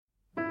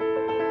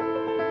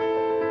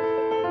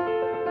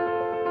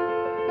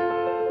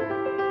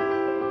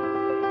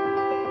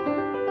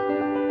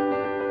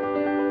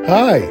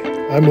Hi,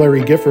 I'm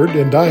Larry Gifford,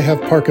 and I have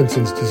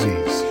Parkinson's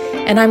disease.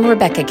 And I'm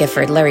Rebecca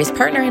Gifford, Larry's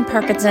partner in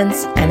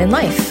Parkinson's and in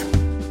life.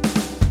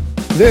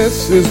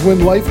 This is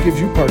When Life Gives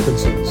You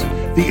Parkinson's,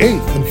 the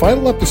 8th and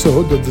final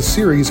episode of the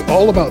series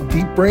all about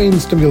deep brain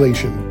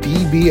stimulation,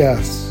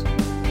 DBS.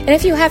 And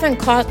if you haven't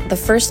caught the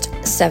first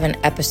 7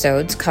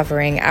 episodes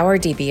covering our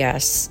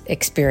DBS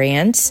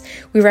experience,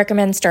 we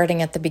recommend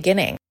starting at the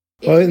beginning.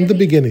 In the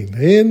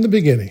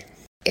beginning.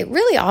 It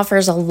really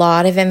offers a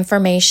lot of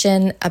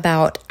information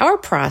about our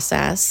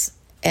process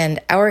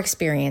and our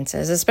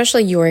experiences,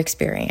 especially your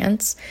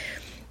experience.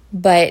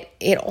 But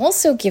it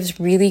also gives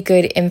really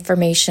good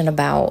information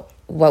about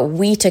what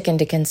we took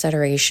into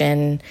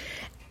consideration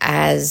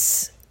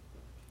as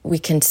we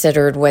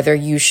considered whether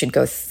you should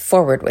go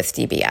forward with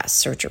DBS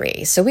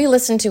surgery. So we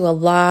listened to a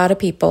lot of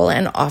people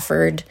and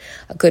offered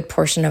a good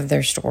portion of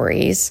their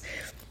stories.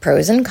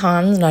 Pros and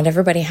cons. Not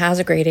everybody has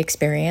a great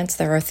experience.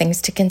 There are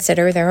things to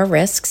consider. There are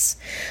risks.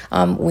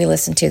 We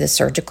listened to the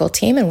surgical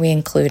team, and we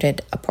included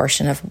a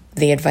portion of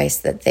the advice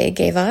that they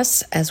gave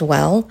us as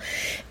well,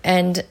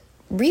 and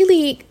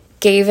really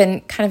gave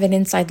kind of an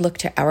inside look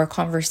to our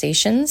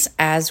conversations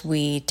as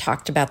we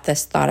talked about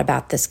this, thought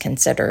about this,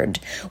 considered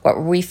what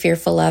were we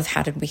fearful of,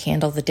 how did we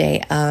handle the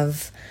day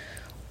of,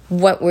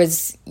 what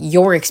was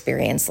your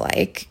experience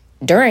like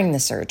during the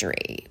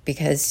surgery,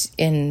 because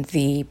in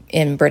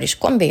British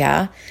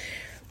Columbia,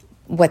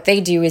 what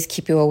they do is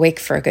keep you awake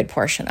for a good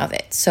portion of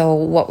it. So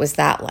what was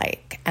that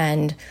like?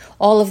 And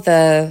all of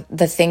the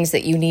things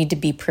that you need to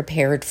be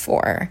prepared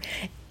for.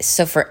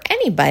 So for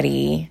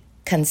anybody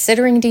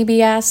considering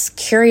DBS,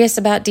 curious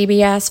about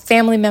DBS,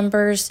 family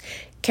members,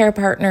 care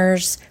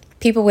partners,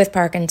 people with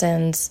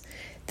Parkinson's,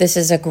 this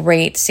is a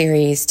great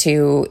series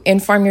to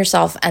inform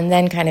yourself and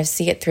then kind of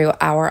see it through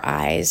our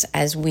eyes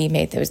as we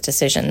made those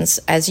decisions,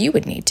 as you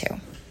would need to.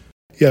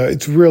 Yeah,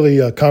 it's really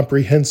a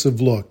comprehensive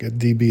look at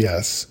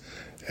DBS,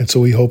 and so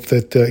we hope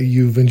that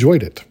you've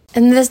enjoyed it.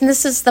 And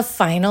this is the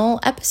final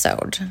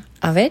episode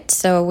of it,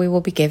 so we will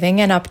be giving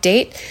an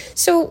update.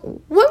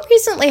 So what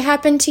recently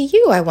happened to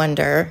you, I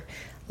wonder,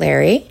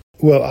 Larry?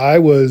 Well, I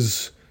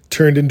was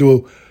turned into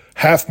a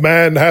half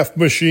man, half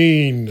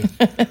machine.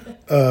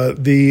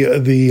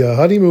 The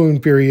honeymoon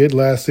period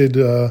lasted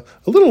a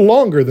little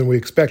longer than we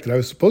expected. I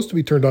was supposed to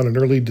be turned on in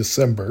early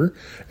December,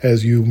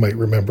 as you might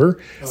remember.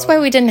 That's why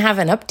we didn't have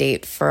an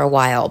update for a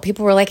while.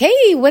 People were like,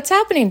 hey, what's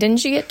happening?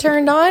 Didn't you get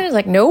turned on? I was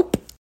like, nope.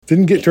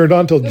 Didn't get turned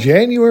on until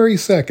January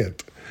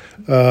 2nd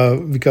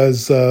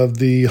because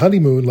the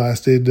honeymoon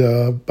lasted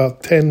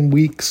about 10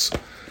 weeks,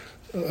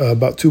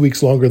 about 2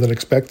 weeks longer than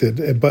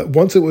expected. But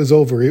once it was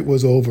over,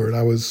 and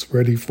I was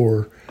ready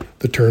for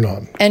the turn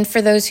on. And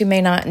for those who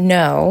may not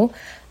know,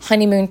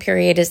 honeymoon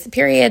period is the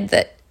period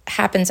that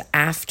happens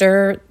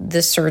after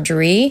the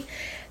surgery.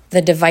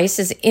 The device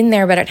is in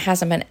there, but it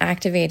hasn't been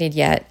activated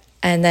yet.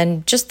 And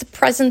then just the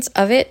presence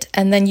of it,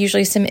 and then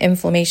usually some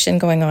inflammation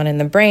going on in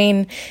the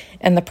brain,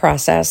 and the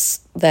process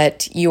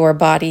that your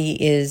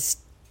body is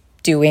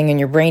doing and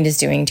your brain is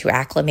doing to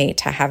acclimate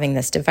to having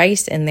this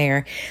device in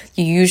there.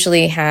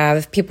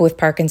 People with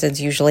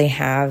Parkinson's usually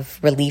have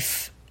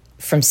relief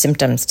from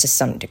symptoms to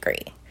some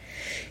degree.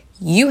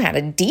 You had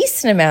a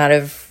decent amount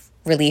of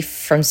relief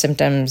from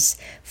symptoms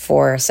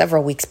for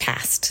several weeks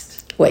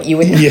past what you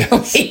would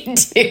normally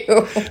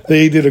do.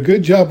 They did a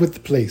good job with the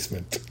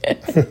placement.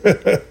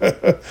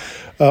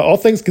 All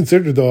things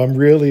considered, though, I'm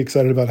really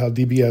excited about how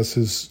DBS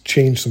has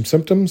changed some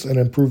symptoms and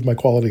improved my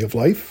quality of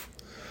life.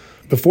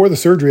 Before the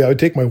surgery, I would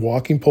take my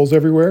walking poles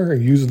everywhere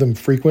and use them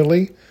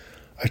frequently.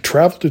 I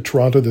traveled to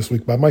Toronto this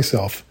week by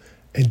myself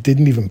and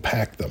didn't even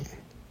pack them.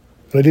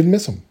 And I didn't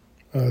miss them.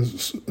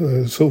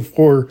 So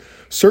for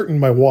certain,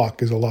 my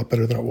walk is a lot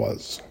better than it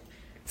was.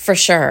 For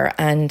sure.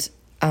 And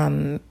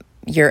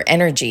your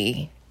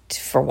energy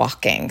for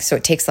walking, so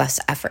it takes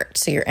less effort.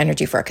 So your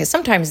energy for it, because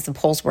sometimes the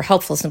poles were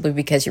helpful simply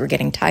because you were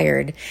getting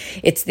tired.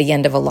 It's the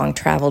end of a long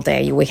travel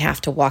day. We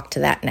have to walk to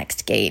that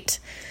next gate.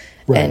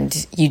 Right.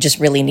 And you just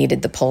really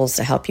needed the poles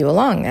to help you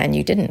along, and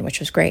you didn't,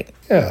 which was great.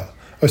 Yeah.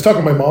 I was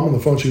talking to my mom on the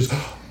phone. She goes,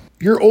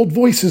 your old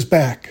voice is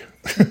back.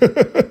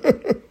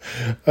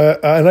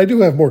 And I do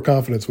have more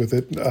confidence with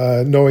it,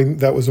 knowing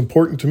that was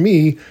important to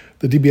me.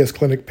 The DBS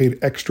clinic paid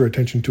extra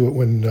attention to it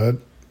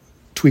when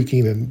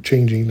tweaking and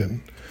changing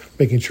and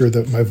making sure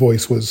that my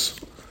voice was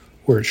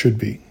where it should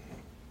be.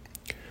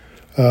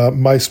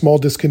 My small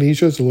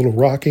dyskinesia is a little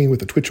rocking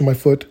with a twitch in my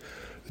foot.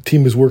 The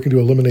team is working to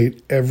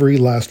eliminate every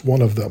last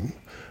one of them.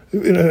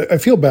 And I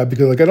feel bad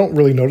because I don't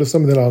really notice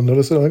them, and then I'll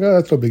notice it. I'm like, oh,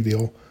 that's no big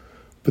deal.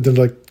 But then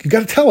you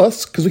got to tell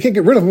us because we can't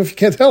get rid of them if you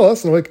can't tell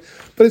us. And I'm like,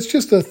 but it's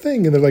just a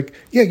thing. And they're like,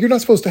 yeah, you're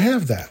not supposed to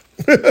have that.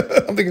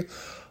 I'm thinking,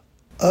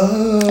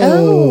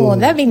 oh,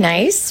 that'd be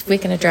nice. We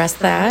can address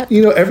that.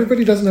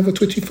 Everybody doesn't have a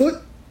twitchy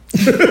foot.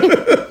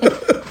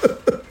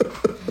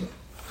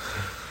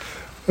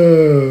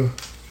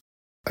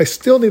 I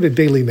still need a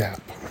daily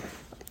nap.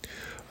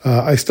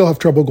 I still have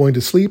trouble going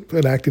to sleep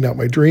and acting out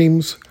my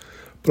dreams.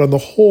 But on the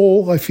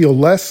whole, I feel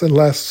less and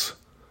less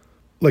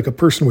like a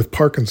person with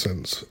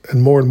Parkinson's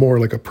and more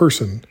like a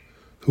person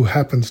who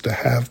happens to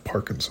have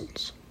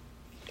Parkinson's.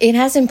 It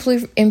has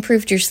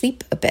improved your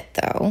sleep a bit,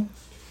 though.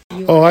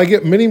 Oh, I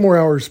get many more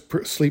hours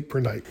sleep per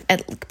night.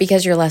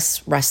 Because you're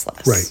less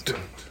restless. Right.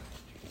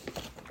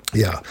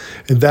 Yeah.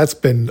 And that's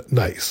been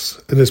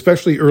nice. And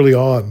especially early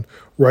on,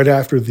 right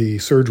after the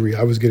surgery,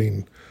 I was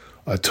getting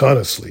a ton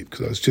of sleep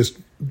because I was just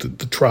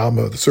the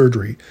trauma of the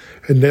surgery.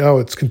 And now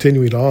it's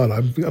continuing on.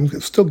 I'm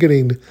still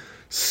getting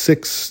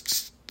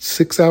six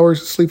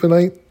hours of sleep a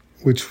night,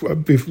 which,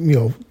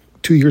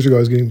 2 years ago I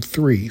was getting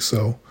 3.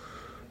 So,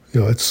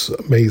 it's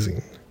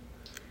amazing.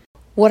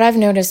 What I've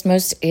noticed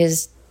most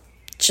is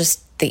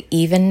just the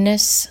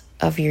evenness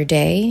of your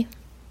day,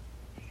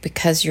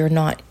 because you're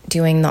not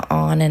doing the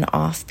on and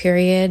off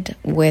period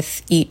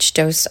with each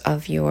dose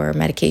of your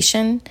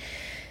medication.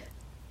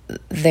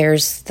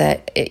 There's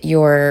that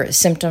your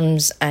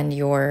symptoms and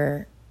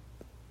your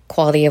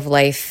quality of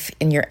life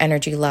and your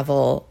energy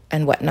level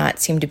and whatnot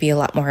seem to be a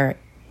lot more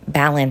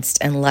balanced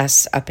and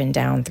less up and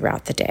down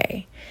throughout the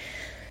day.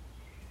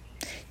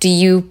 Do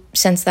you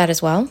sense that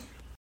as well?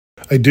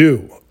 I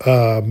do.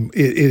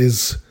 It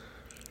is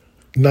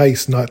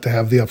nice not to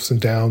have the ups and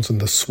downs and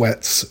the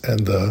sweats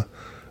and the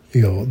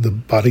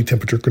body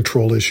temperature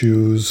control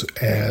issues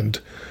and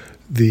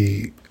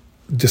the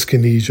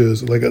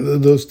dyskinesias. Like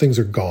those things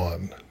are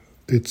gone.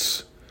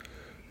 It's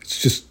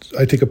just,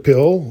 I take a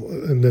pill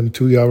and then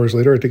 2 hours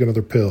later I take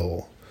another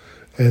pill.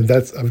 And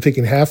I'm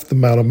taking half the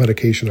amount of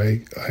medication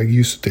I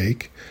used to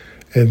take.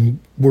 And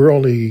we're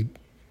only,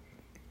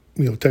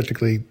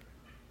 technically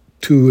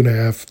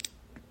 2.5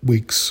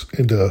 weeks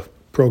into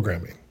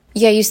programming.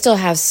 Yeah, you still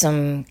have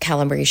some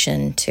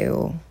calibration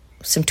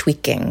some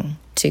tweaking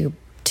to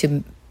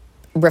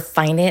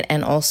refine it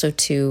and also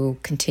to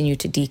continue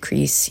to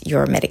decrease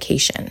your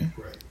medication.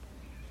 Right.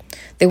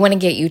 They want to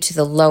get you to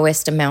the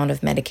lowest amount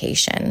of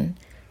medication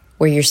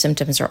where your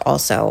symptoms are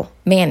also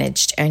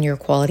managed and your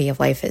quality of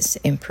life is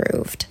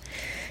improved.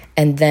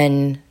 And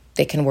then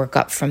they can work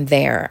up from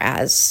there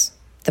as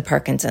the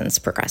Parkinson's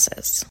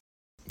progresses.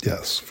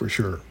 Yes, for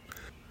sure.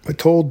 I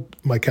told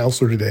my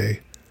counselor today,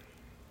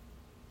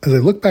 as I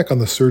look back on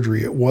the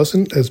surgery, it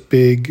wasn't as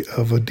big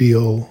of a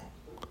deal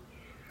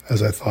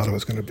as I thought it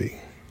was going to be.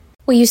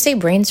 Well, you say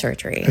brain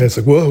surgery. And it's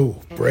like,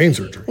 whoa, brain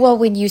surgery. Well,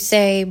 when you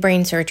say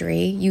brain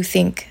surgery, you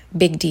think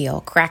big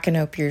deal, cracking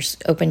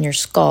open your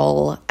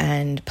skull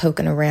and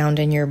poking around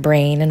in your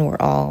brain, and we're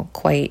all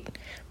quite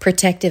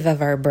protective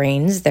of our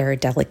brains. They're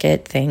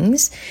delicate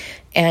things.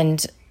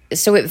 And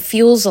so it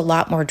feels a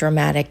lot more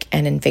dramatic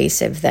and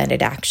invasive than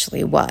it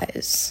actually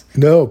was.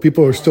 No,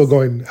 people are still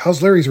going,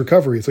 how's Larry's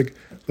recovery? It's like,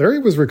 Larry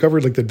was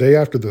recovered like the day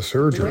after the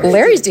surgery.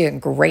 Larry's doing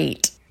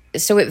great.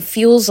 So it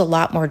feels a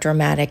lot more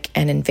dramatic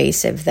and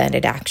invasive than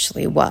it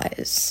actually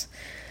was.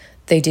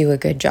 They do a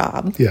good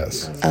job.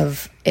 Yes.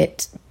 Of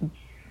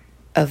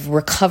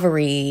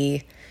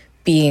recovery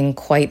being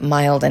quite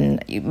mild.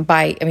 And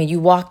you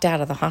walked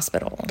out of the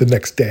hospital the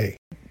next day.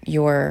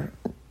 Your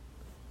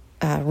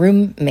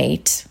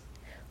roommate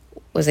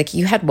was like,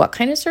 you had what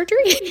kind of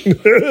surgery?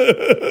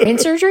 Brain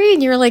surgery?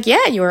 And you were like,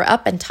 yeah, you were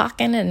up and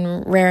talking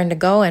and raring to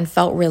go and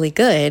felt really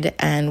good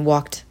and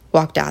walked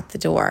out the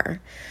door.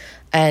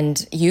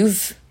 And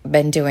you've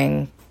been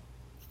doing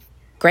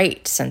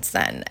great since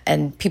then.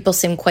 And people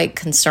seem quite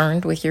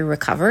concerned with your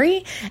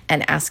recovery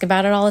and ask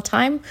about it all the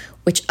time,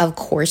 which of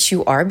course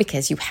you are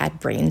because you had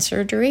brain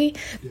surgery,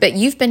 but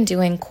you've been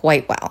doing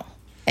quite well.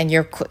 And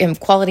your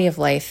quality of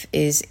life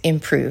is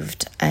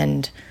improved.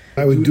 And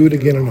I would do it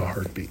again in a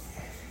heartbeat.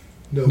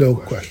 No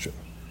question.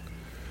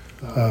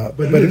 But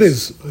it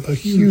is a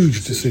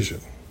huge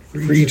decision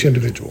for each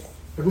individual.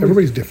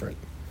 Everybody's different.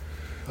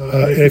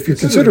 And if you're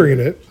considering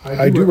it,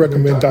 I do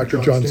recommend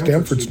Dr. John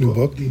Stamford's new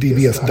book,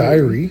 DBS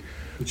Diary,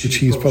 which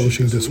he's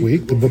publishing this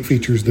week. The book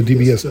features the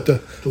DBS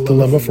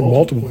dilemma from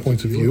multiple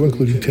points of view,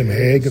 including Tim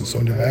Hague and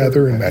Sonia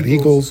Mather and Matt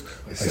Eagles,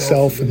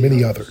 myself, and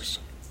many others.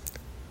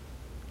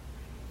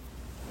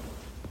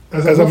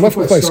 As I'm left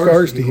with my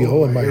scars to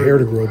heal and my hair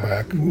to grow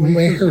back,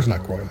 my hair's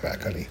not growing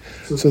back, honey.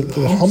 So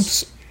the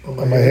humps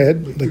on my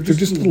head, like they're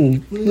just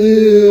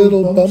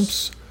little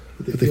bumps,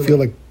 but they feel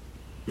like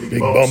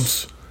big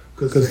bumps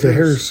because the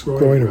hair's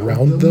growing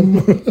around them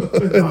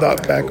and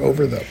not back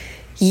over them.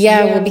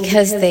 Yeah, well,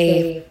 because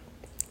they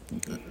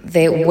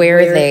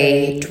where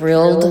they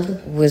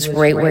drilled was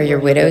right where your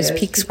widow's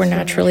peaks were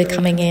naturally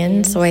coming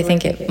in. So I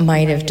think it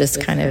might have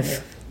just kind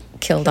of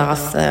killed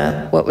off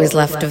what was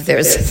left of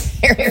those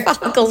hair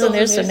follicles in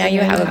there. So now you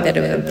have a bit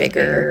of a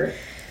bigger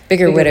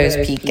widow's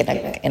peak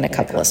in a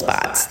couple of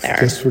spots there.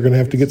 Guess we're going to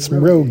have to get some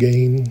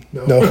Rogaine.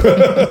 No.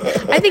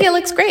 I think it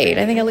looks great.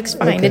 I think it looks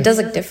fine. Okay. It does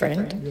look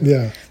different.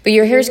 Yeah. But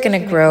your hair's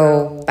going to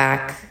grow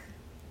back.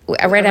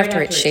 Right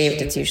after it's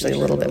shaved, it's usually a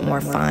little bit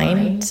more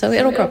fine. So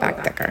it'll grow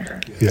back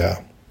thicker.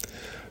 Yeah.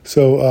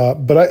 So,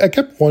 but I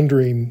kept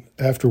wondering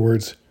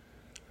afterwards,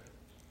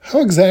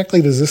 how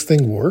exactly does this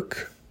thing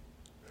work?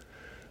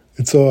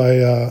 And so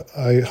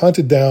I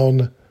hunted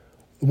down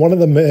one of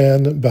the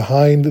men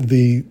behind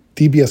the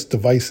DBS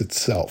device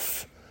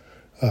itself,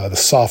 the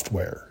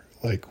software.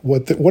 Like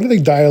what are they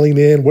dialing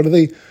in? What are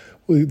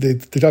they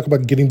talk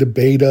about getting the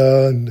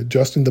beta and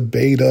adjusting the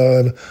beta,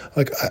 and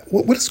like,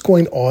 what is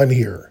going on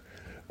here?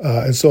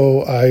 And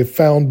so I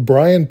found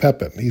Brian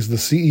Pepin. He's the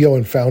CEO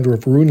and founder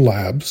of Rune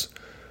Labs.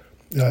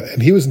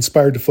 And he was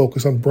inspired to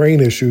focus on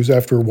brain issues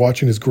after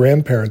watching his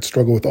grandparents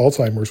struggle with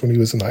Alzheimer's when he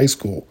was in high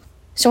school.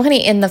 So,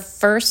 honey, in the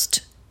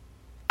first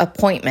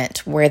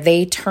appointment where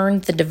they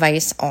turned the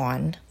device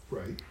on,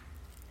 Right.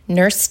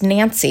 Nurse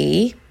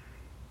Nancy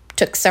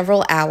took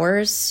several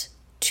hours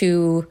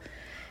to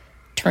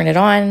turn it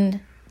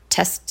on,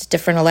 test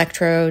different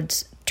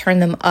electrodes, turn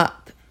them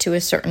up to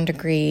a certain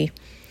degree,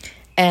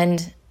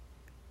 and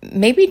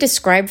maybe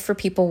describe for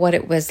people what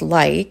it was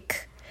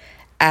like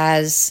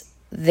as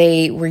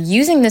they were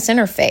using this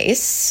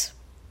interface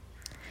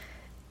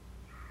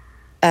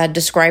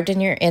described in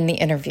the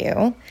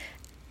interview,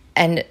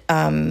 and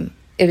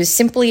it was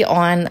simply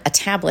on a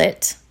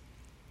tablet,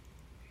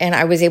 and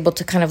I was able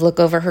to kind of look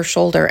over her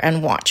shoulder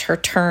and watch her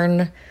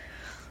turn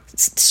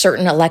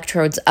certain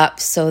electrodes up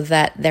so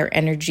that their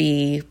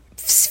energy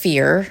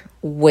sphere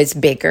was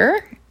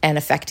bigger and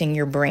affecting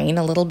your brain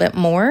a little bit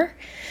more.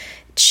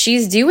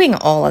 She's doing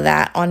all of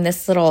that on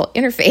this little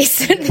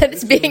interface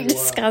that's being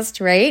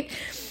discussed, right?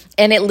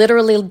 And it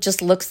literally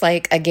just looks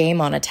like a game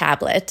on a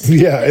tablet.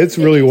 Yeah, it's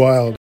really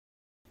wild.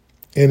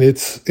 And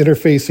it's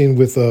interfacing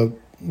with a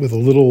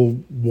little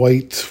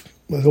white,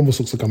 it almost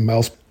looks like a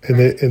mouse, and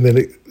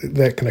then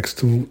that connects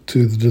to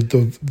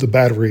the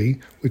battery,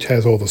 which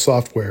has all the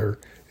software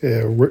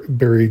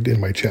buried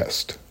in my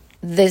chest.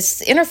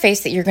 This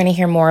interface that you're going to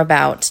hear more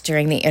about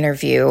during the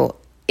interview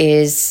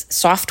is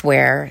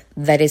software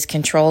that is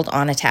controlled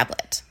on a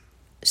tablet.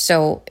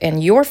 So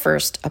in your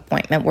first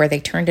appointment where they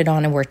turned it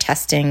on and were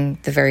testing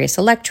the various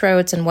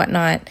electrodes and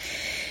whatnot,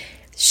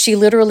 she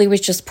literally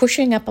was just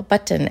pushing up a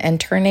button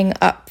and turning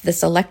up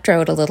this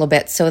electrode a little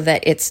bit so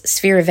that its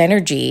sphere of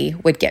energy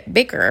would get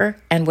bigger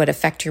and would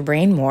affect your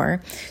brain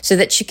more, so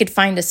that she could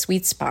find a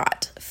sweet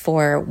spot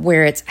for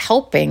where it's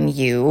helping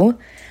you.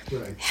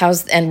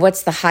 Right. And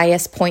what's the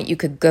highest point you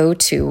could go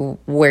to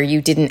where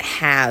you didn't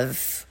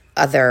have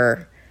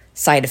other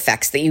side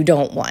effects that you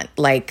don't want?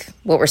 Like,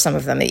 what were some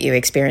of them that you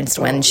experienced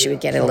when she would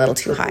get a little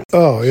too high?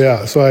 Oh,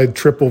 yeah. So I had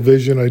triple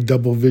vision. I had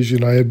double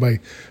vision. I had my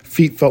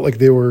feet felt like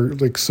they were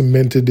like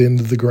cemented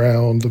into the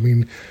ground. I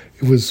mean,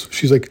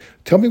 she's like,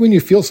 tell me when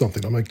you feel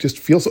something. I'm like, just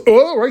feel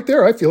oh, right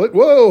there. I feel it.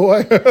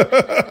 Whoa.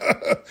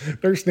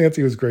 Nurse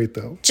Nancy was great,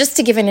 though. Just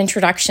to give an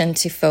introduction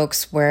to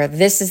folks where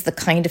this is the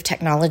kind of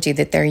technology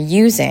that they're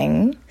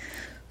using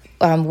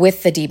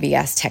with the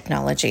DBS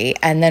technology.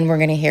 And then we're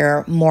going to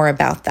hear more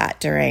about that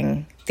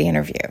during the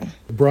interview.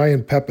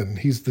 Brian Pepin,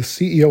 he's the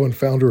CEO and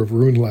founder of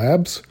Rune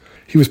Labs.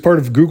 He was part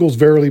of Google's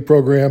Verily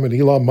program and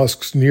Elon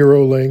Musk's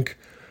Neuralink.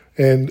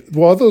 And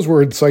while those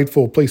were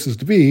insightful places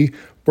to be,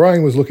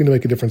 Brian was looking to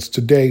make a difference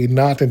today,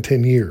 not in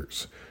 10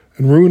 years.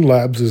 And Rune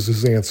Labs is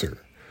his answer.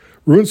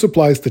 Rune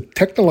supplies the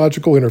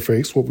technological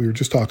interface, what we were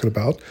just talking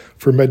about,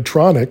 for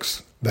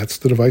Medtronic's, that's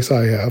the device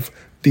I have,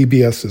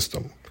 DBS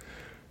system.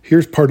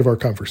 Here's part of our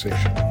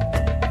conversation.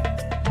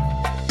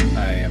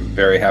 I am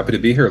very happy to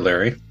be here,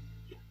 Larry.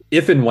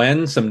 If and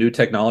when some new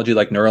technology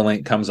like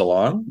Neuralink comes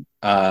along,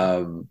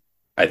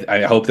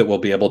 I hope that we'll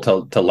be able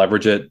to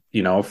leverage it,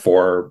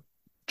 for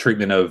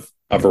treatment of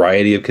a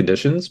variety of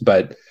conditions.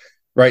 But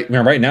right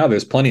now,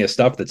 there's plenty of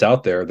stuff that's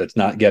out there that's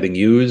not getting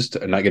used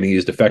and not getting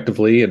used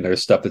effectively, and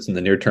there's stuff that's in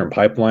the near-term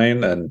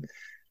pipeline, and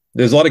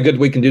there's a lot of good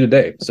we can do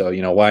today. So,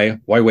 why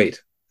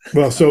wait?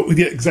 Well, so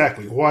yeah,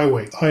 exactly. Why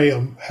wait? I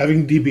am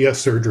having DBS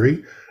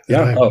surgery,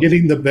 and I'm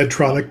getting the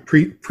Medtronic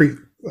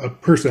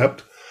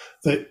Percept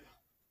that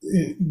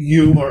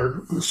you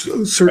are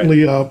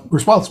certainly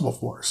responsible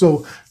for.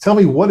 So tell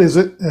me, what is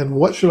it and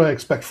what should I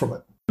expect from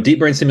it? Deep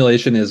brain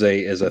stimulation is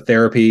a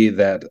therapy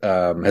that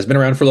has been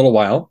around for a little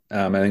while.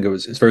 I think it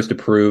was first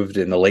approved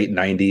in the late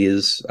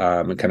 90s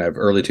and kind of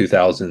early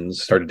 2000s,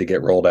 started to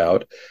get rolled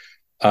out.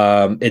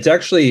 It's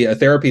actually a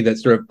therapy that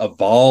sort of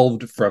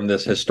evolved from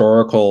this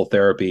historical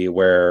therapy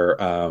where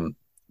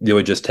they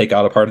would just take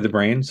out a part of the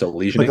brain, so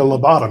lesioning. Like a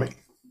lobotomy.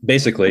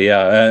 Basically,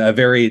 yeah, a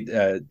very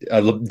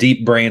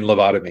deep brain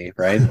lobotomy,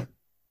 right?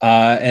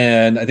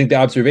 And I think the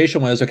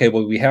observation was, okay,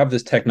 well, we have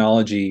this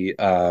technology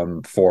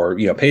for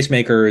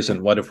pacemakers,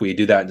 and what if we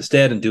do that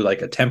instead and do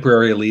like a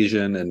temporary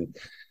lesion, and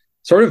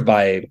sort of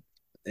by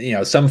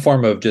some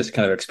form of just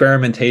kind of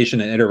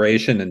experimentation and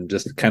iteration and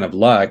just kind of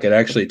luck, it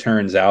actually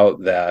turns out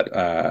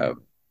that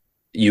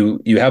you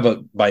have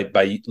by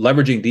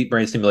leveraging deep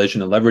brain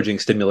stimulation and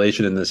leveraging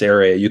stimulation in this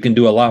area, you can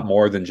do a lot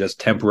more than just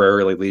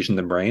temporarily lesion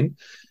the brain.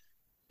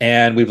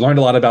 And we've learned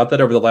a lot about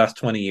that over the last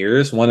 20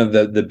 years. One of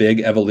the big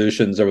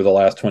evolutions over the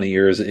last 20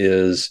 years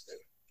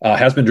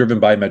has been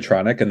driven by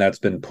Medtronic, and that's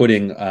been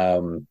putting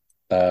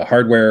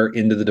hardware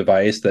into the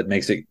device that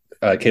makes it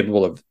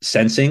capable of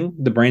sensing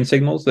the brain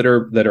signals that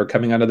are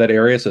coming out of that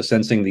area. So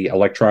sensing the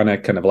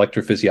electronic kind of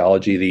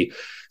electrophysiology, the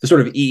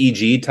sort of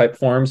EEG type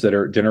forms that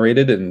are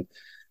generated. And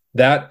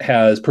that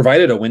has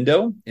provided a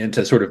window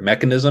into sort of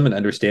mechanism and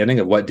understanding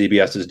of what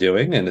DBS is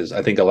doing, and is,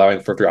 I think, allowing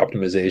further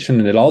optimization.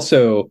 And it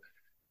also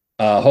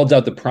holds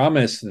out the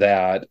promise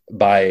that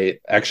by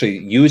actually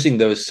using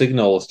those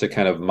signals to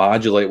kind of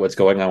modulate what's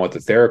going on with the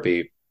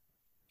therapy,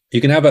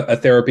 you can have a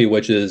therapy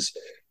which is,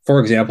 for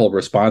example,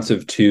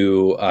 responsive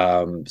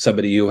to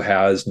somebody who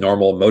has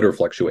normal motor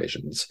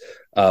fluctuations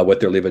with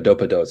their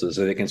levodopa doses,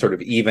 and it can sort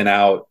of even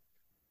out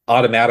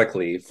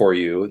automatically for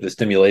you the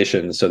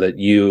stimulation so that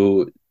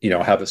you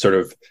have a sort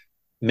of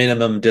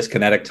minimum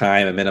dyskinetic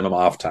time and minimum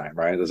off time,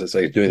 right? As I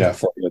say, doing that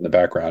for you in the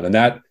background. And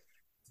that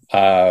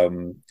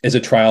is a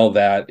trial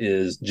that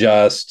is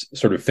just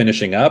sort of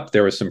finishing up.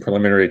 There was some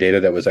preliminary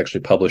data that was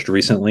actually published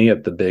recently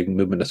at the big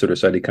Movement Disorder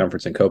Society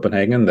conference in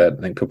Copenhagen that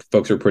I think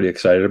folks are pretty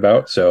excited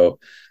about. So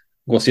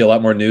we'll see a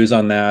lot more news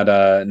on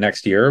that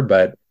next year.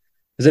 But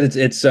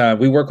it's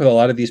we work with a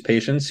lot of these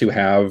patients who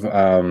have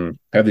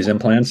these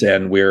implants,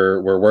 and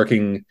we're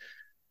working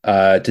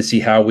to see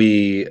how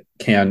we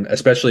can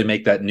especially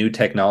make that new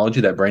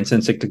technology, that brain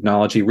sensing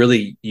technology,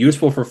 really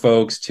useful for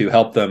folks to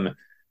help them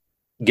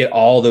get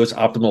all those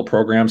optimal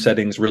program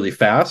settings really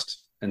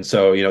fast. And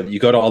so, you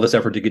go to all this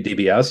effort to get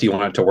DBS, you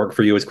want it to work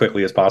for you as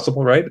quickly as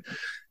possible, right?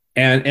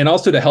 And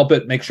also to help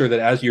it make sure that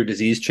as your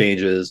disease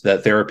changes,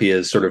 that therapy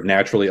is sort of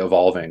naturally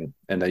evolving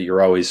and that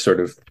you're always sort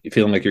of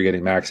feeling like you're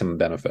getting maximum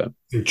benefit.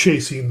 You're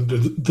chasing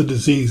the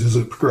disease as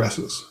it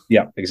progresses.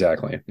 Yeah,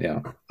 exactly.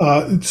 Yeah.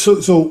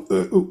 So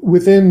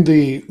within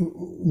the,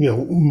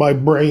 my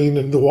brain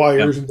and the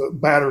wires and the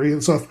battery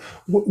and stuff,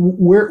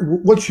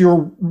 what's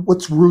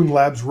Rune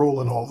Lab's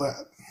role in all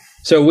that?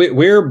 So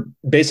we're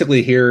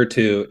basically here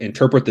to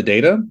interpret the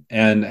data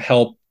and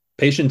help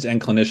patients and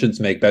clinicians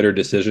make better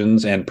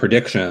decisions and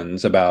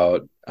predictions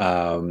about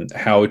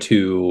how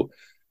to,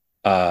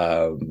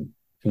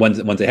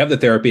 once they have the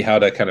therapy, how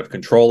to kind of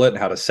control it,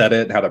 how to set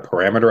it, how to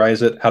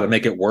parameterize it, how to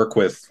make it work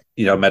with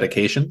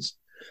medications.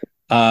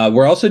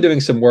 We're also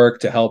doing some work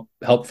to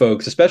help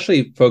folks,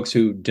 especially folks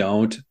who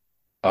don't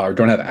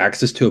have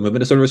access to a movement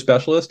disorder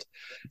specialist,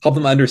 help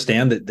them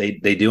understand that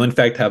they do in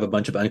fact have a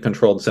bunch of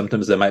uncontrolled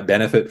symptoms that might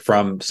benefit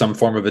from some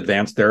form of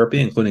advanced therapy,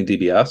 including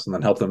DBS, and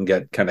then help them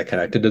get kind of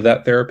connected to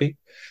that therapy.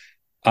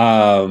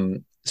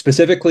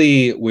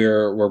 Specifically,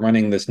 we're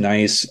running this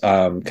nice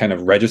kind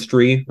of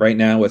registry right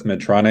now with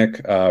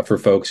Medtronic for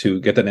folks who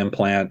get that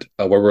implant,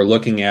 where we're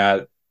looking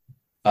at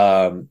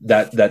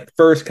that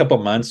first couple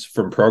months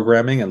from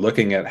programming and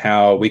looking at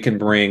how we can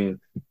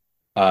bring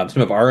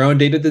some of our own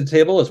data to the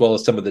table, as well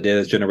as some of the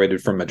data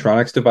generated from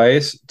Medtronic's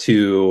device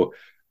to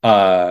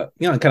kind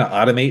of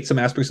automate some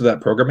aspects of that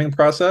programming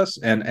process,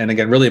 and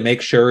again really make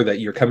sure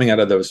that you're coming out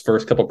of those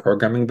first couple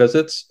programming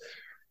visits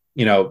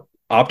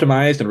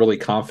optimized and really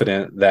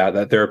confident that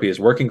that therapy is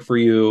working for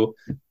you,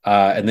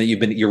 and that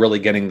you're really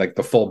getting like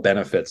the full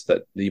benefits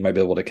that you might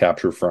be able to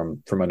capture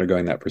from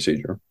undergoing that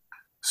procedure.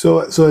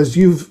 So as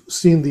you've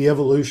seen the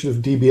evolution of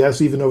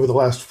DBS even over the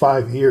last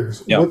 5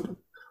 years,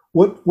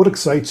 what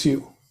excites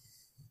you?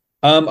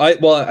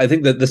 I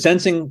think that the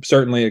sensing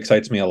certainly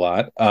excites me a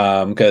lot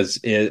because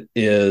it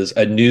is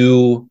a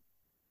new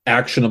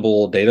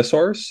actionable data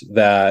source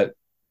that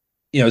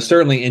is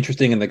certainly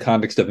interesting in the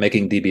context of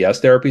making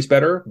DBS therapies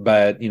better.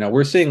 But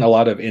we're seeing a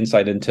lot of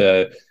insight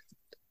into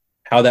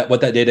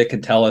what that data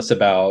can tell us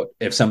about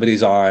if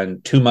somebody's on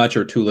too much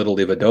or too little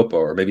levodopa,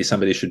 or maybe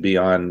somebody should be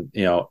on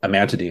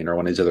amantadine or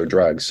one of these other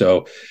drugs.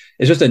 So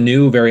it's just a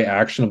new, very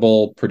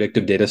actionable,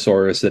 predictive data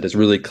source that is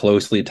really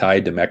closely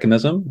tied to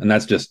mechanism. And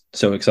that's just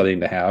so exciting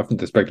to have from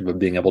the perspective of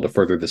being able to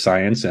further the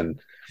science and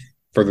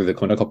further the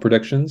clinical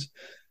predictions.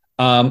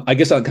 I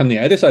guess on kind of the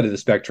other side of the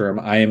spectrum,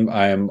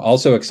 I'm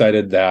also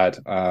excited that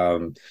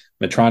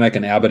Medtronic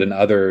and Abbott and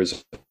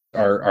others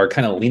are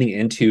kind of leaning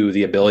into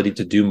the ability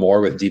to do more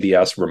with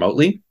DBS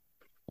remotely.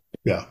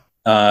 Yeah.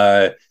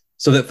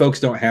 So that folks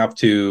don't have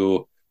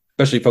to,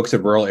 especially folks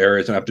in rural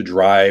areas, don't have to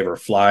drive or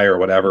fly or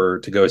whatever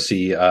to go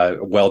see a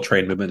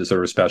well-trained movement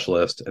disorder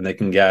specialist, and they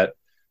can get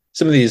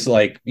some of these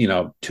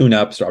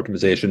tune-ups or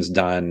optimizations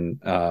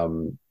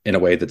done in a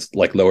way that's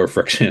like lower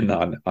friction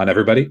on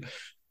everybody.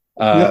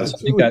 So I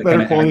think that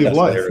better quality of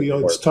life.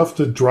 It's tough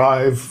to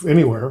drive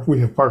anywhere. We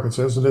have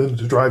Parkinson's, and then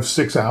to drive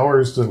 6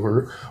 hours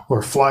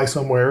or fly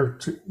somewhere.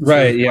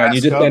 Right. Yeah.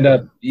 You just end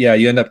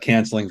up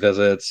canceling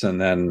visits,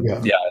 and then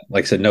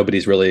like I said,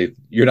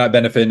 you're not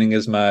benefiting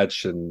as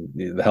much, and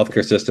the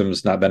healthcare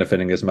system's not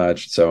benefiting as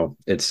much. So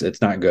it's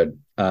not good.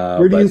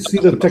 Where do you see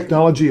the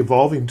technology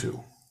evolving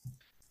to?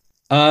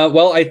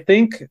 Well, I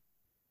think,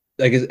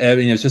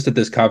 it's just at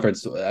this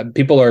conference,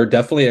 people are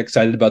definitely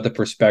excited about the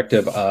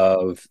perspective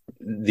of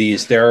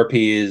these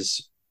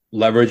therapies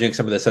leveraging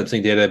some of the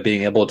sensing data,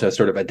 being able to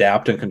sort of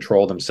adapt and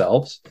control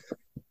themselves,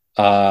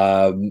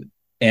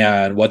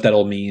 and what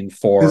that'll mean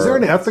for. Is there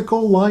an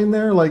ethical line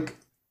there? Like,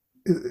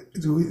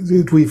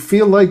 do we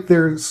feel like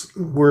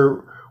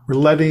we're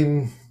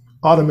letting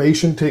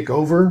automation take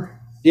over?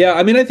 Yeah,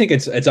 I mean, I think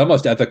it's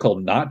almost ethical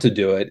not to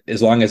do it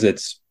as long as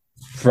it's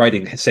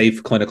providing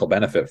safe clinical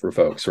benefit for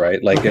folks,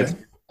 right? Like it's.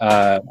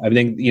 I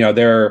think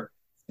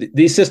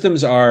these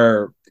systems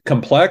are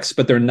complex,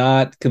 but they're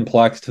not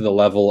complex to the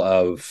level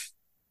of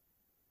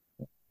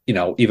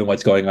even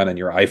what's going on in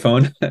your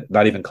iPhone.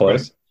 Not even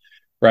close.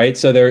 right?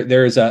 So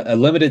there's a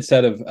limited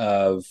set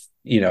of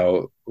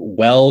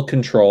well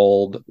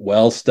controlled,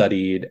 well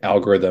studied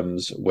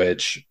algorithms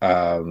which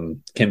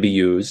can be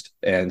used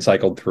and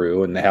cycled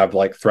through, and they have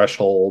like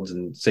thresholds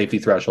and safety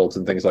thresholds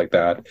and things like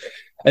that.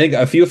 I think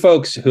a few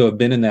folks who have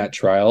been in that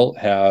trial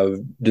have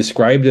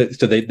described it.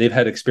 So they've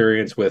had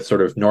experience with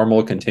sort of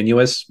normal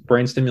continuous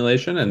brain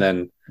stimulation and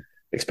then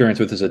experience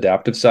with this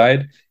adaptive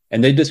side.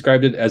 And they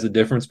described it as a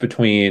difference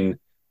between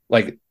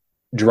like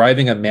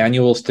driving a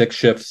manual stick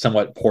shift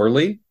somewhat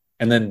poorly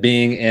and then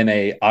being in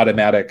a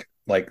automatic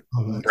like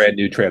brand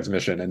new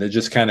transmission, and it's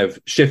just kind of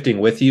shifting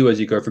with you as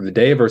you go through the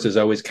day versus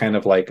always kind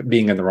of like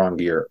being in the wrong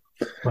gear.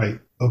 Right.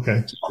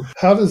 Okay.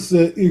 How does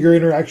your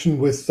interaction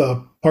with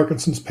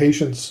Parkinson's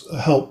patients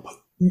help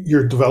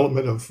your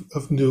development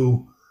of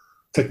new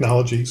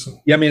technologies?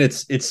 Yeah, I mean,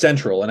 it's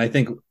central. And I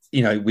think,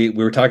 we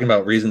were talking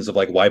about reasons of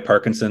like why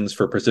Parkinson's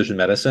for precision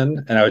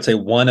medicine. And I would say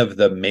one of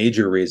the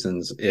major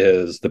reasons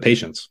is the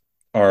patients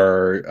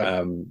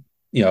are,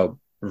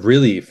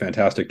 really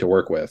fantastic to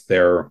work with.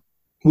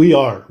 We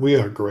are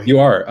great. You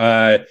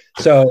are.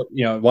 So,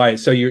 why?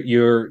 So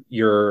you're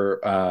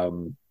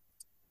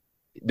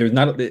there's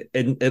not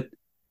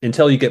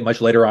until you get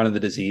much later on in the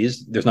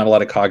disease, there's not a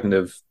lot of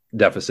cognitive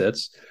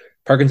deficits.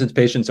 Parkinson's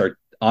patients are,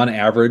 on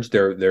average,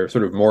 they're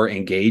sort of more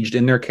engaged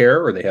in their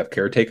care, or they have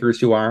caretakers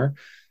who are.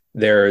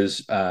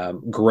 There's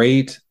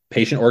great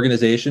patient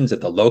organizations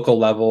at the local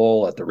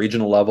level, at the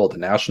regional level, at the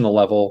national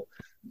level,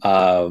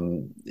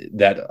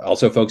 that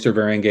also folks are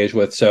very engaged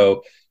with.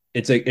 So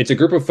it's a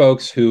group of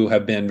folks who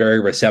have been very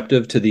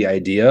receptive to the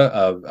idea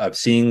of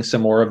seeing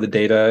some more of the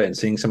data and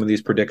seeing some of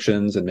these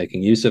predictions and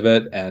making use of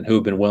it, and who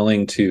have been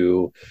willing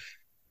to,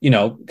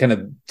 kind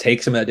of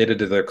take some of that data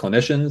to their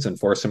clinicians and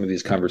force some of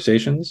these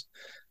conversations,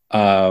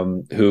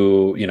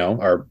 who,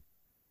 are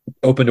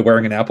open to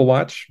wearing an Apple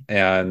Watch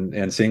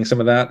and seeing some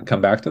of that come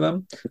back to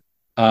them.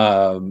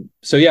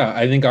 So yeah,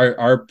 I think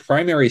our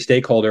primary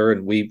stakeholder,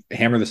 and we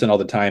hammer this in all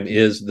the time,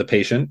 is the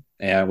patient.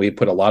 And we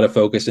put a lot of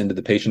focus into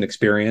the patient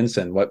experience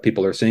and what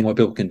people are seeing, what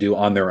people can do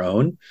on their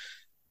own.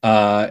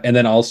 And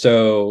then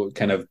also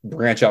kind of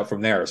branch out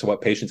from there. So what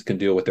patients can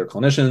do with their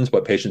clinicians,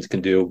 what patients can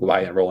do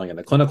by enrolling in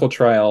a clinical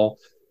trial,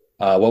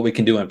 what we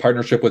can do in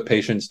partnership with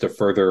patients to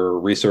further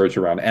research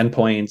around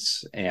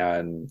endpoints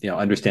and,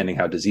 understanding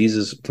how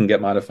diseases can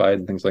get modified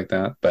and things like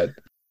that. But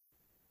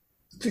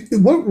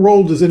what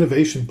role does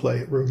innovation play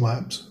at Rune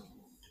Labs?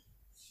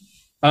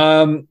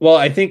 Well,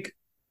 I think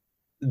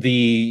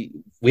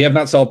we have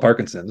not solved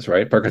Parkinson's,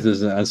 right? Parkinson's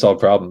is an unsolved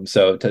problem.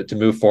 So to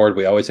move forward,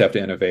 we always have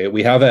to innovate.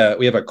 We have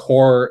a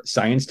core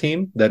science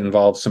team that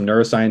involves some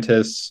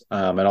neuroscientists,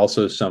 and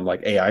also some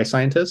like AI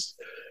scientists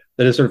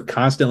that is sort of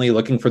constantly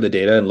looking for the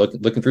data and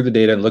looking through the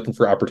data and looking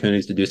for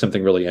opportunities to do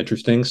something really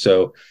interesting.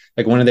 So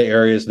like one of the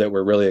areas that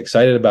we're really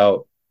excited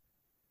about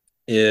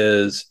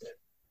has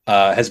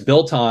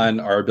built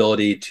on our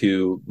ability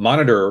to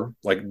monitor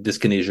like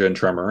dyskinesia and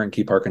tremor and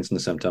key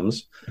Parkinson's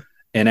symptoms.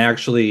 And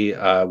actually,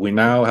 we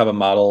now have a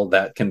model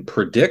that can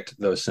predict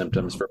those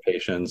symptoms for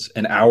patients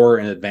an hour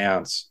in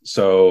advance.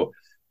 So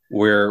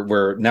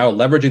we're now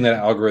leveraging that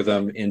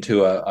algorithm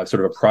into a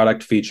sort of a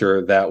product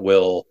feature that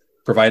will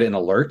provide an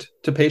alert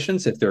to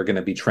patients if they're going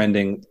to be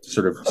trending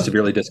sort of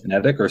severely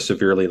dyskinetic or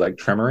severely like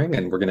tremoring,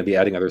 and we're going to be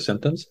adding other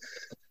symptoms,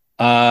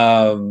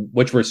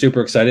 which we're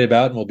super excited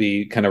about. And we'll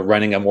be kind of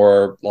running a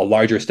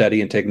larger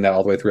study and taking that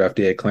all the way through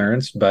FDA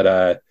clearance.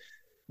 But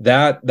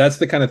that's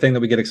the kind of thing that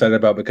we get excited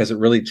about, because it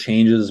really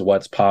changes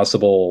what's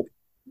possible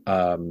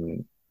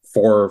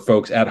for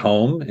folks at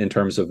home in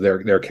terms of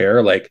their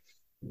care. Like,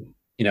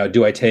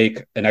 do I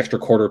take an extra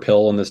quarter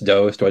pill in this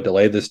dose? Do I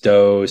delay this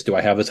dose? Do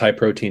I have this high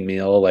protein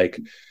meal? Like,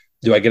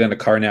 do I get in a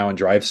car now and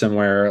drive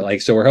somewhere?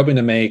 Like, so we're hoping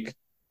to make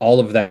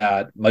all of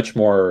that much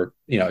more,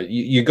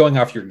 you're going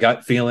off your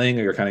gut feeling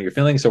or your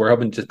feeling. So we're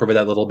hoping to provide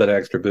that little bit of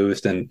extra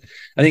boost. And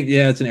I think,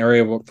 it's an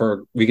area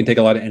where we can take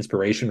a lot of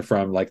inspiration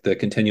from like the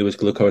continuous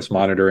glucose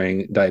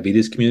monitoring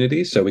diabetes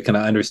community. So we kind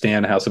of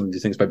understand how some of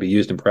these things might be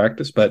used in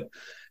practice. But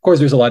of course,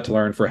 there's a lot to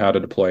learn for how to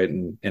deploy it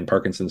in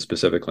Parkinson's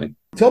specifically.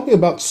 Tell me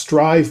about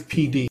Strive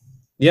PD.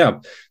 Yeah.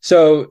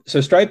 So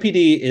Strive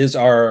PD is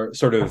our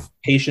sort of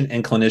patient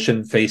and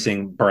clinician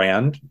facing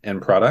brand and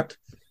product.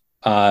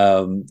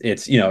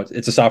 It's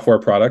a software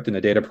product and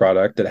a data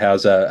product that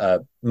has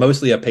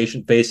mostly a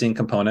patient facing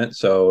component.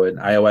 So an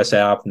iOS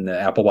app and the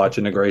Apple Watch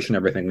integration,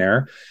 everything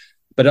there.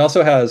 But it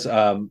also has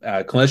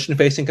a clinician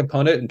facing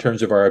component in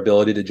terms of our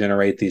ability to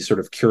generate these sort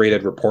of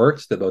curated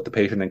reports that both the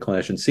patient and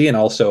clinician see, and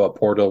also a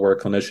portal where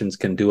clinicians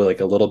can do like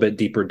a little bit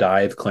deeper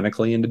dive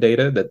clinically into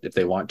data that if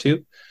they want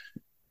to.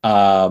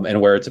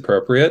 And where it's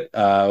appropriate.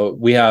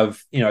 We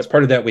have, as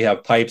part of that, we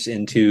have pipes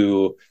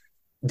into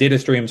data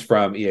streams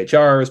from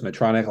EHRs,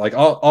 Medtronic, like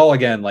all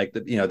again, like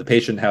the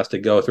patient has to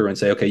go through and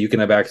say, okay, you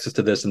can have access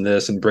to this and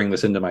this and bring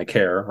this into my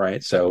care,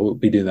 right? So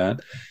we do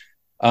that.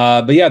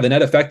 But yeah, the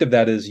net effect of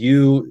that is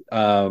you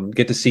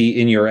get to see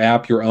in your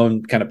app your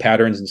own kind of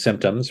patterns and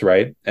symptoms,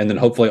 right? And then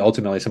hopefully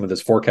ultimately some of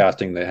this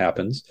forecasting that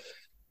happens.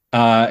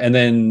 And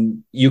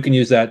then you can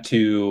use that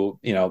to,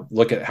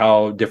 look at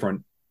how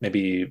different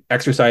maybe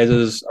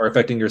exercises are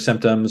affecting your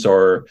symptoms,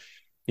 or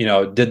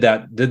did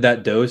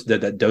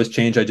that dose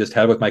change I just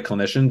had with my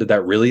clinician, did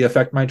that really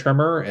affect my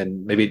tremor,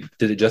 and maybe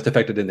did it just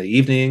affect it in the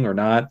evening or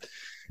not?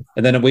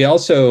 And then we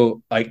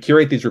also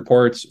curate these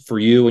reports for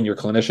you and your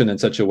clinician in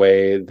such a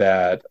way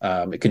that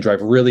it can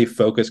drive really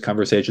focused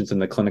conversations in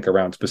the clinic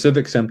around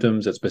specific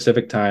symptoms at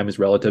specific times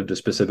relative to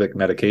specific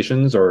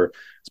medications or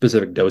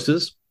specific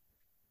doses,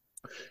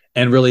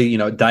 and really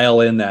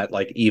dial in that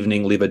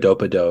evening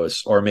levodopa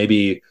dose, or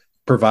maybe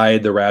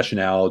provide the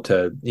rationale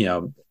to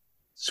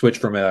switch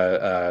from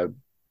a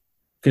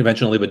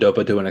conventional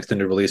levodopa to an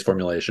extended release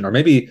formulation, or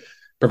maybe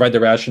provide the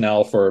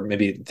rationale for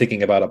maybe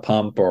thinking about a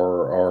pump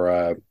or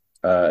a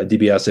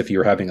DBS if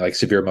you're having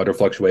severe motor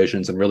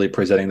fluctuations, and really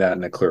presenting that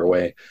in a clear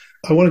way.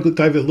 I want to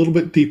dive a little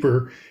bit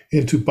deeper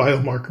into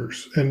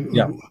biomarkers and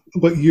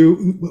what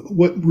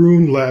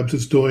Rune Labs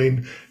is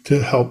doing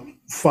to help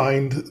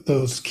find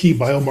those key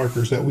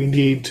biomarkers that we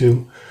need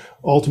to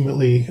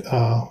ultimately,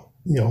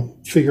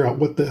 figure out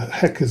what the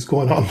heck is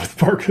going on with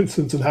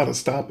Parkinson's and how to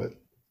stop it.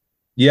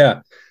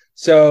 Yeah.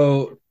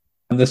 So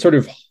the sort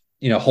of,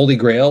 holy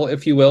grail,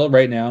 if you will,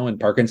 right now in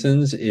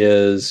Parkinson's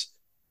is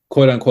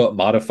quote unquote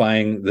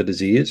modifying the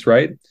disease,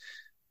 right?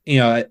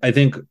 I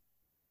think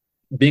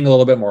being a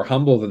little bit more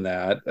humble than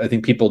that, I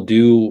think people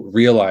do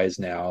realize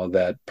now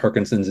that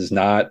Parkinson's is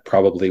not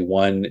probably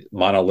one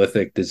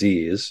monolithic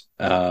disease.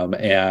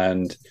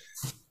 And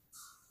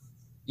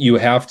you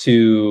have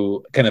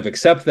to kind of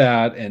accept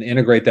that and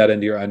integrate that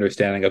into your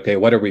understanding. Okay,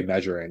 what are we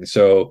measuring?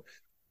 So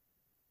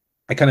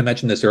I kind of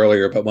mentioned this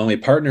earlier, but when we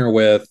partner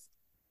with,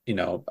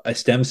 a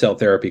stem cell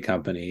therapy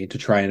company to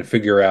try and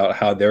figure out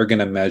how they're going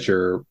to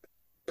measure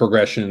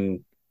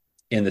progression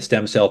in the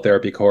stem cell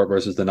therapy cohort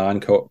versus the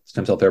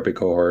non-stem cell therapy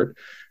cohort,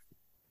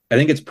 I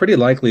think it's pretty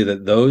likely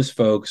that those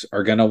folks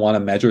are going to want to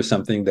measure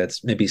something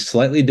that's maybe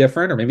slightly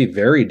different or maybe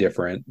very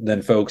different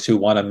than folks who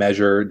want to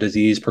measure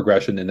disease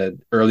progression in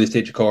an early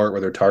stage cohort where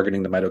they're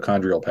targeting the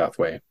mitochondrial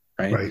pathway,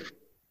 right?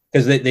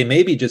 Because they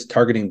may be just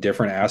targeting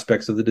different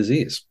aspects of the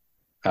disease,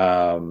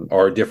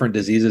 or different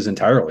diseases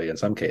entirely in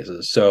some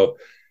cases. So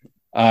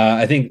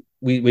I think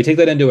we take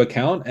that into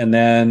account, and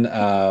then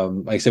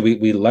like I said,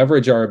 we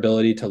leverage our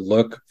ability to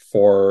look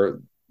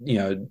for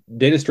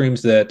data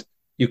streams that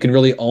you can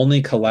really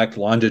only collect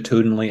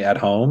longitudinally at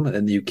home,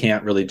 and you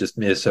can't really just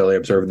necessarily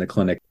observe in the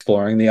clinic.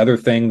 Exploring the other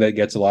thing that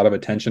gets a lot of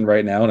attention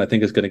right now, and I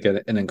think is going to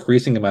get an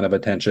increasing amount of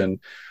attention,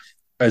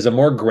 is a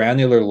more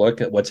granular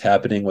look at what's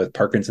happening with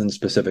Parkinson's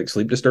specific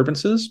sleep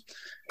disturbances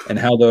and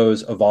how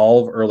those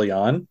evolve early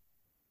on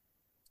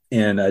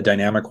in a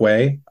dynamic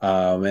way,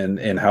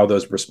 and how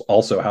those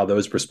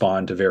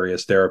respond to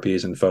various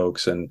therapies and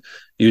folks, and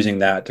using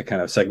that to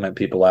kind of segment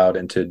people out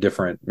into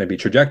different maybe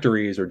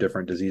trajectories or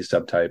different disease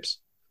subtypes.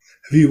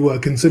 Have you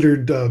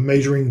considered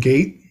measuring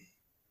gait?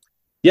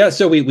 Yeah,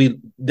 so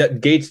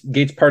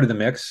gait's part of the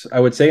mix, I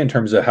would say, in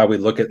terms of how we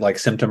look at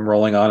symptom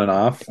rolling on and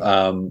off.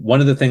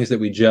 One of the things that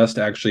we just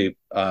actually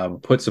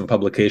put some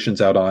publications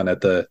out on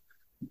at the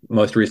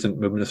most recent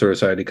Movement Disorder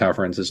Society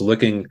conference is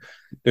looking.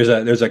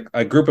 There's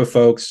a group of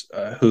folks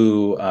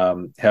who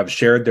have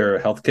shared their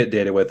health kit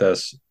data with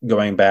us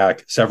going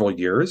back several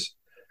years,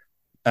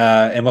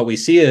 and what we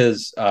see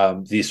is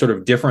these sort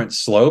of different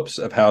slopes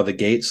of how the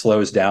gait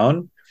slows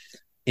down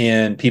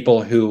in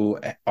people who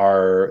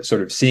are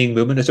sort of seeing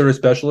movement disorder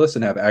specialists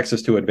and have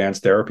access to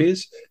advanced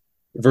therapies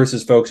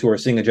versus folks who are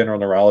seeing a general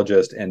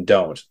neurologist and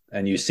don't.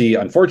 And you see,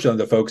 unfortunately,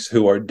 the folks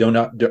who are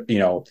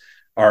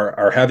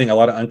are having a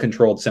lot of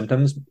uncontrolled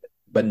symptoms,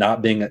 but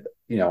not being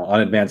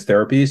on advanced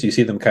therapies. You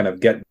see them kind of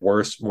get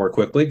worse more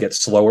quickly, get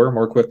slower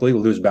more quickly,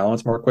 lose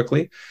balance more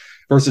quickly,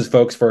 versus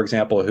folks, for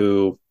example,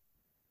 who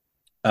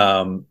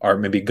are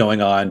maybe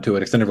going on to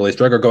an extended release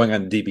drug or going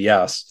on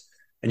DBS.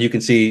 And you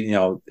can see,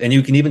 and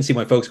you can even see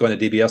when folks go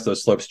into DBS,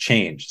 those slopes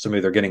change. So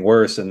maybe they're getting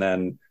worse, and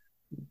then,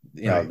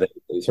 Right.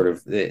 they sort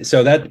of.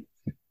 So that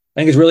I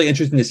think is really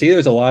interesting to see.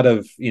 There's a lot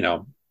of,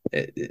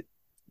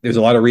 there's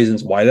a lot of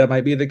reasons why that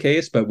might be the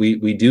case, but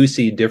we do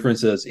see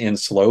differences in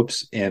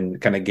slopes in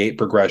kind of gait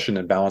progression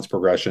and balance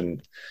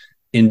progression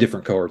in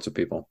different cohorts of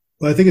people.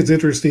 Well, I think it's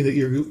interesting that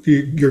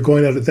you're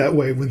going at it that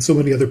way when so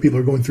many other people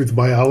are going through the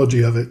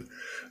biology of it.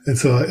 And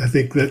so I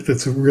think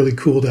that's really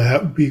cool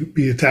to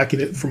be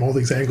attacking it from all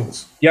these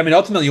angles. Yeah, I mean,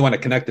 ultimately you want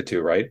to connect the two,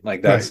 right?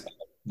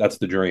 That's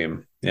the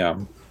dream. Yeah.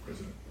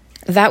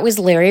 That was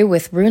Larry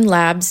with Rune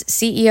Labs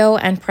CEO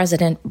and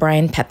President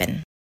Brian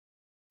Pepin.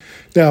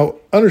 Now,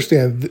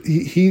 understand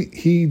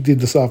he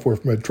did the software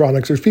for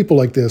Medtronic. There's people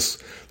like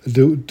this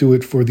that do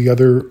it for the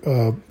other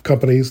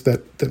companies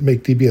that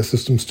make DBS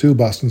systems too,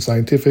 Boston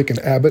Scientific and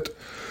Abbott.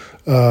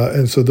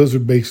 And so those are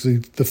basically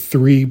the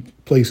three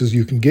places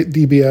you can get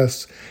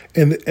DBS.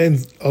 And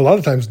a lot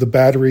of times the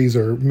batteries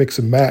are mix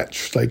and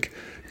match. Like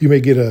you may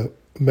get a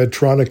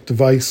Medtronic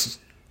device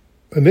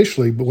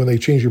initially, but when they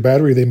change your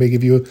battery, they may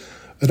give you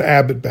an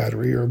Abbott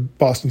battery or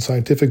Boston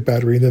Scientific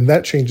battery. And then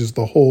that changes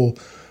the whole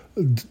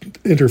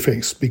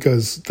interface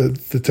because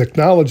the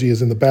technology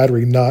is in the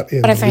battery, not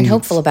in What I find leads.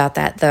 hopeful about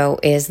that, though,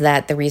 is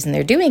that the reason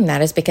they're doing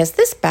that is because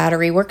this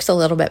battery works a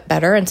little bit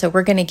better. And so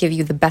we're going to give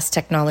you the best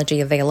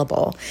technology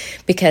available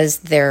because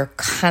they're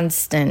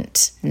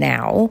constant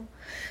now.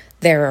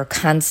 There are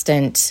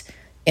constant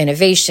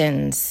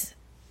innovations.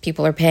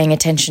 People are paying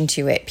attention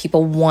to it.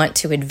 People want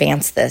to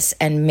advance this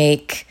and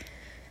make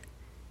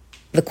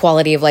the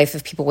quality of life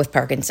of people with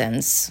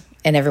Parkinson's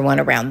and everyone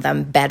around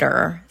them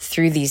better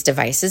through these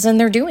devices, and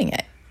they're doing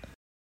it.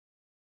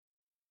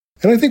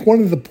 And I think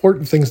one of the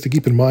important things to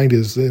keep in mind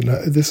is, and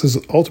this is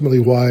ultimately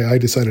why I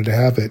decided to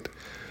have it,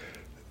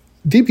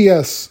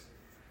 DBS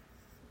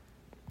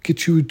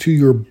gets you to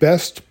your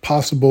best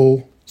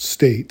possible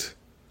state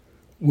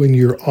when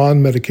you're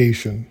on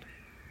medication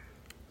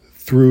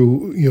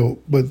through,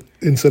 but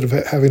instead of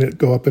having it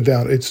go up and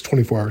down, it's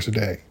 24 hours a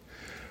day.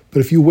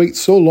 But if you wait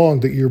so long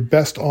that your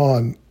best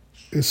on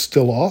is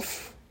still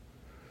off,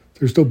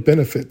 there's no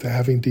benefit to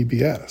having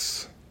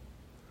DBS.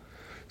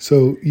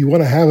 So you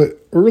want to have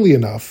it early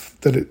enough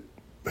that it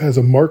has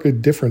a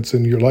marked difference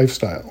in your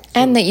lifestyle.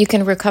 And that you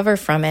can recover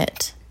from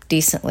it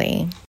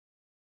decently.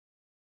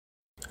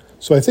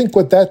 So I think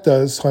what that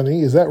does,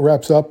 honey, is that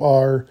wraps up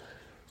our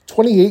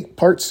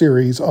 28-part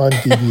series on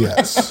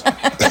DBS.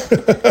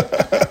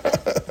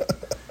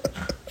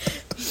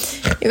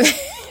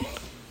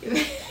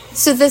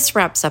 So this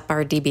wraps up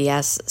our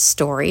DBS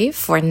story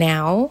for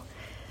now.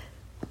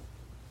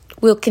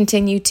 We'll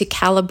continue to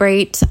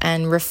calibrate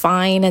and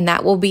refine, and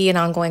that will be an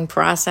ongoing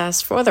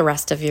process for the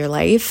rest of your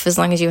life, as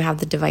long as you have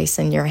the device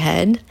in your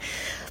head.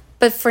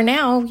 But for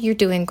now, you're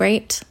doing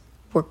great.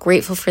 We're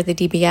grateful for the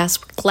DBS.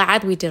 We're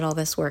glad we did all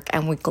this work,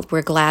 and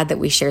we're glad that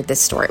we shared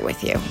this story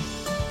with you.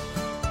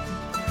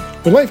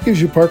 When Life Gives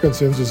You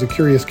Parkinson's is a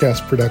Curious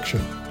Cast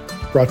production,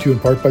 brought to you in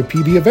part by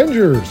PD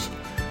Avengers.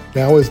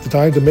 Now is the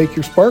time to make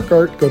your spark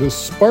art. Go to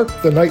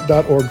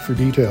sparkthenight.org for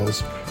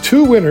details.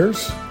 2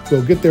 winners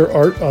will get their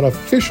art on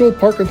official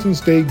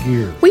Parkinson's Day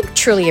gear. We'd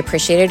truly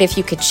appreciate it if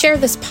you could share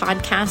this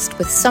podcast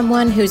with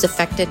someone who's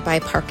affected by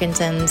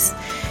Parkinson's,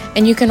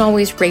 and you can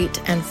always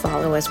rate and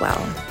follow as well.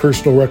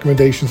 Personal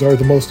recommendations are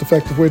the most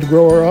effective way to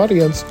grow our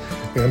audience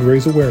and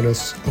raise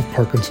awareness of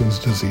Parkinson's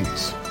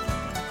disease.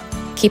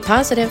 Keep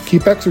positive.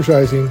 Keep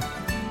exercising.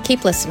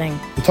 Keep listening.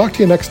 We'll talk to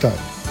you next time.